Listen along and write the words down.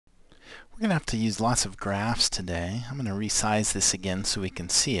We're going to have to use lots of graphs today. I'm going to resize this again so we can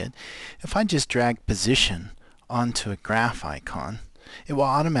see it. If I just drag position onto a graph icon, it will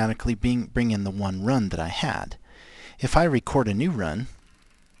automatically bring in the one run that I had. If I record a new run,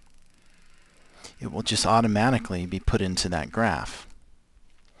 it will just automatically be put into that graph.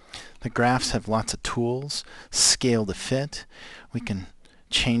 The graphs have lots of tools, scale to fit. We can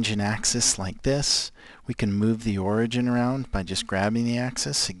change an axis like this. We can move the origin around by just grabbing the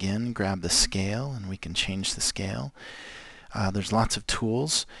axis. Again, grab the scale and we can change the scale. There's lots of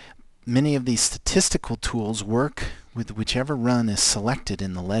tools. Many of these statistical tools work with whichever run is selected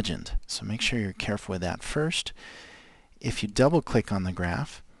in the legend. So make sure you're careful with that first. If you double click on the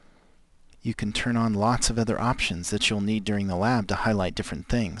graph, you can turn on lots of other options that you'll need during the lab to highlight different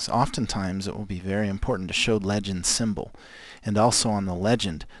things. Oftentimes it will be very important to show legend symbol, and also on the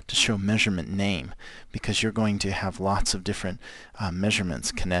legend to show measurement name, because you're going to have lots of different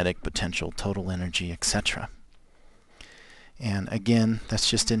measurements: kinetic, potential, total energy, etc. And again, that's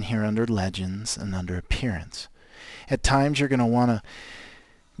just in here under legends and under appearance. At times you're going to want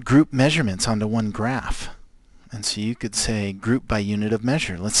to group measurements onto one graph. And so you could say group by unit of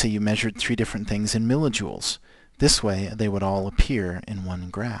measure. Let's say you measured 3 different things in millijoules. This way they would all appear in one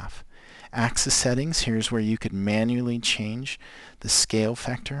graph. Axis settings, here's where you could manually change the scale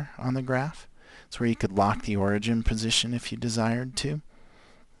factor on the graph. It's where you could lock the origin position if you desired to.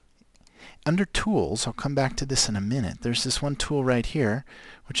 Under tools, I'll come back to this in a minute, there's this one tool right here,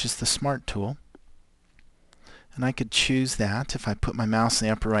 which is the Smart tool. And I could choose that. If I put my mouse in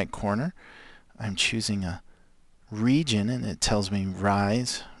the upper right corner, I'm choosing a region, and it tells me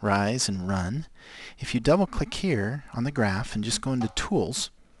rise, and run. If you double click here on the graph and just go into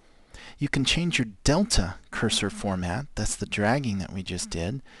tools, you can change your delta cursor format, that's the dragging that we just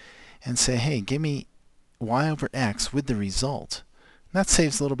did, and say, hey, give me y over x with the result. And that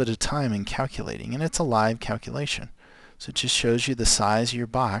saves a little bit of time in calculating, and it's a live calculation. So it just shows you the size of your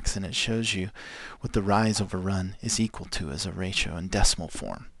box, and it shows you what the rise over run is equal to as a ratio in decimal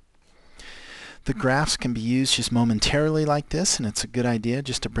form. The graphs can be used just momentarily like this, and it's a good idea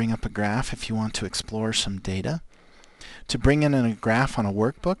just to bring up a graph if you want to explore some data. To bring in a graph on a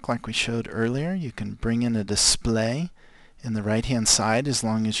workbook like we showed earlier, you can bring in a display in the right-hand side as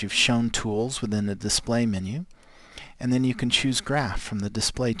long as you've shown tools within the display menu. And then you can choose graph from the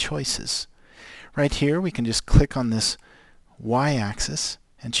display choices. Right here we can just click on this y-axis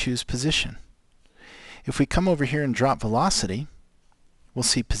and choose position. If we come over here and drop velocity, we'll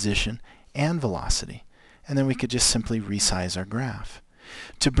see position and velocity, and then we could just simply resize our graph.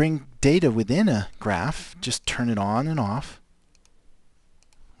 To bring data within a graph, just turn it on and off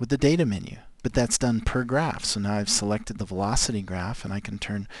with the data menu, but that's done per graph. So now I've selected the velocity graph, and I can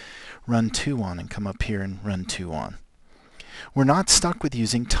turn run 2 on and come up here and run 2 on. We're not stuck with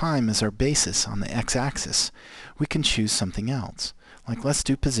using time as our basis on the x-axis. We can choose something else, like let's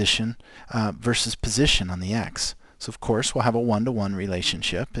do position versus position on the x. So of course we'll have a one-to-one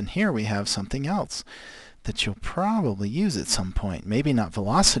relationship, and here we have something else that you'll probably use at some point. Maybe not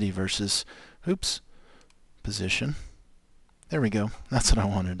velocity versus, position. There we go. That's what I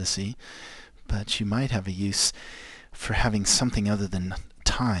wanted to see. But you might have a use for having something other than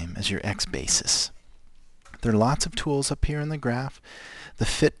time as your x basis. There are lots of tools up here in the graph. The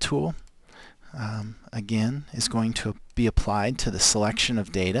fit tool, again, is going to be applied to the selection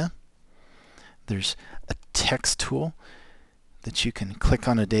of data. There's a text tool that you can click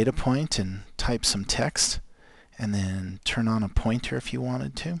on a data point and type some text, and then turn on a pointer if you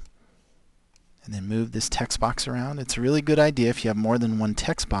wanted to, and then move this text box around. It's a really good idea if you have more than one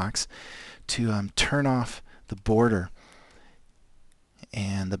text box to turn off the border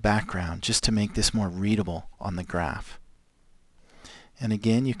and the background just to make this more readable on the graph. And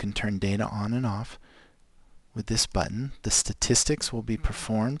again, you can turn data on and off with this button. The statistics will be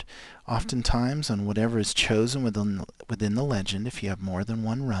performed oftentimes on whatever is chosen within the legend if you have more than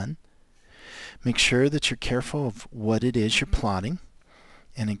one run. Make sure that you're careful of what it is you're plotting.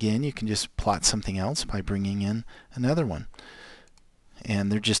 And again, you can just plot something else by bringing in another one. And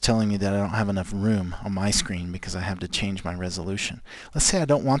they're just telling me that I don't have enough room on my screen because I have to change my resolution. Let's say I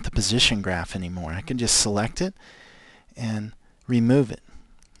don't want the position graph anymore. I can just select it and remove it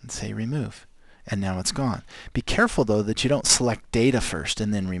and say remove. And now it's gone. Be careful though that you don't select data first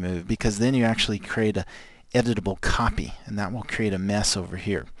and then remove, because then you actually create an editable copy, and that will create a mess over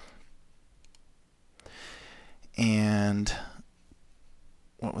here. And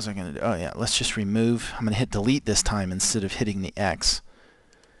what was I going to do? Oh yeah, let's just remove. I'm going to hit delete this time instead of hitting the X,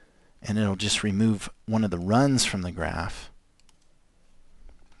 and it'll just remove one of the runs from the graph.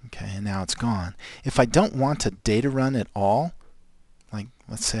 Okay, and now it's gone. If I don't want a data run at all, Like,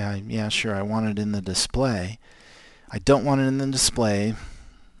 let's say yeah, sure, I want it in the display. I don't want it in the display,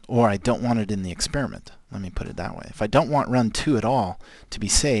 or I don't want it in the experiment. Let me put it that way. If I don't want run 2 at all to be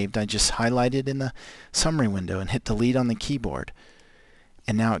saved, I just highlight it in the summary window and hit delete on the keyboard.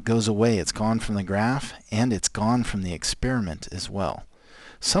 And now it goes away. It's gone from the graph, and it's gone from the experiment as well.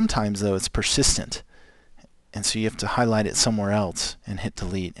 Sometimes, though, it's persistent, and so you have to highlight it somewhere else and hit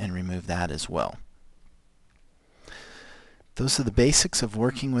delete and remove that as well. Those are the basics of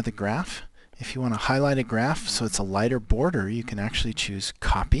working with a graph. If you want to highlight a graph so it's a lighter border, you can actually choose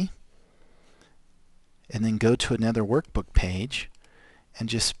Copy, and then go to another workbook page and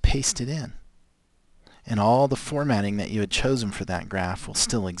just paste it in. And all the formatting that you had chosen for that graph will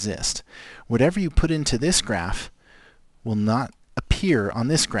still exist. Whatever you put into this graph will not appear on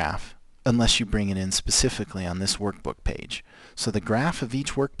this graph unless you bring it in specifically on this workbook page. So the graph of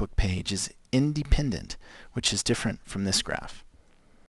each workbook page is independent, which is different from this graph.